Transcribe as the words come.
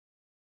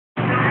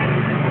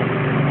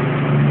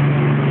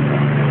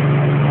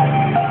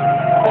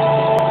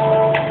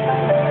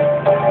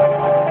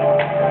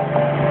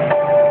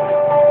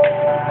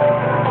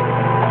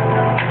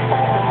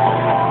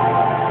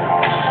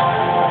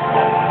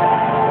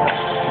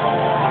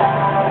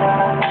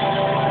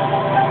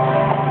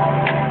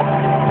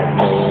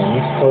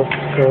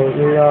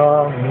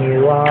strong,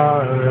 you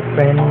are a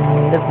friend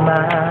of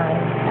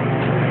mine.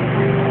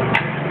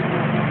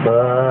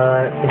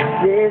 But is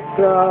this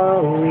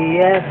all we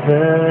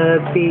ever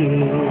be?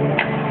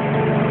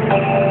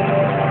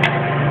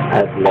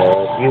 I've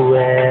loved you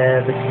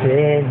ever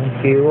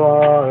since you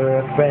are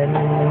a friend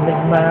of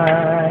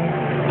mine.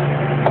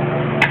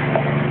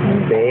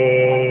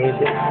 Babe,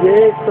 is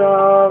this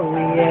all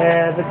we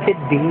ever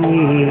could be?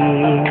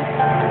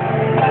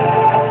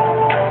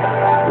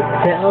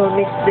 Tell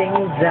me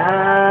things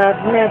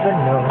I've never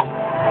known,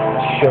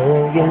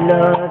 show you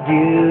love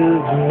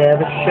you've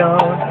never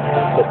shown.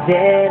 But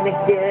then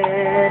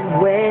again,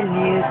 when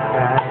you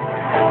cry,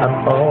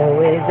 I'm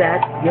always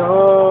at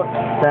your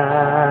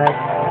side.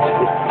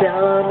 You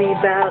tell me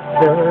about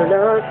the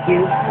love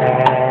you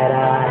had,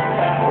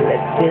 I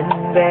listen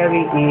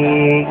very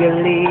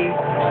eagerly.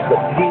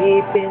 But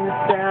deep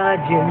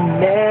inside you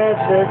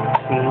never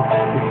see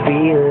the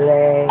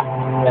feeling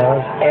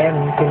of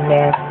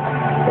emptiness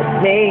that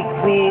makes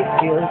me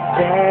feel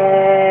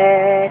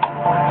sad.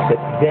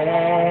 But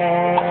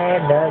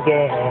then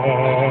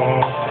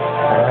again,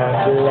 I'm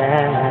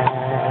glad.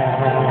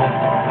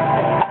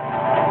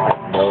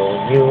 I've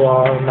known you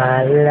all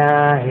my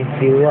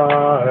life, you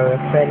are a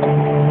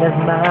friend of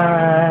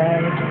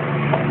mine.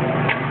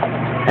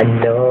 I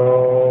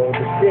know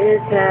this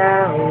is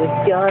how it's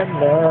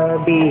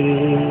gonna be.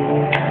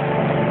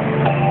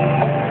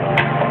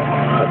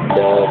 I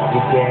love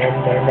you again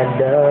and I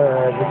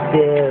love you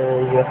still,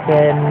 you're a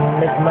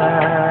friend of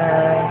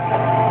mine.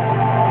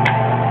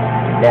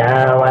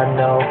 Now I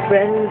know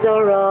friends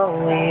are all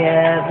we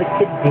ever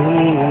could be.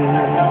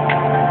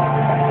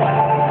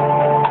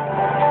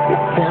 You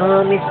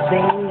tell me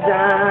things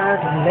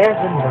I've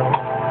never known,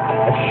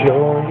 I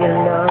show you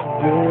love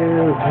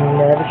you've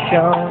never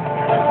shown.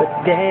 But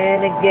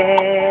then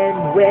again,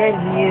 when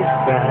you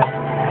cry,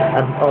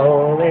 I'm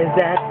always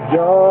at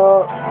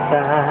your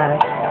side.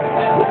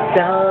 You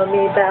tell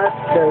me about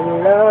the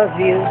love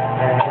you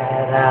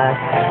had, I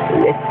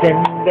listen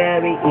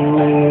very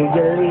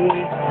eagerly.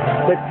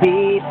 But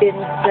deep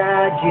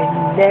inside you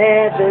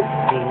never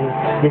see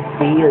the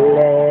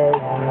feeling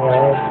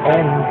of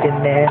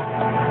emptiness.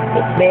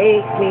 It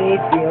makes me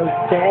feel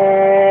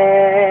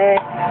sad.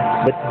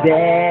 But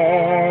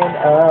then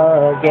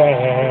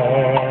again,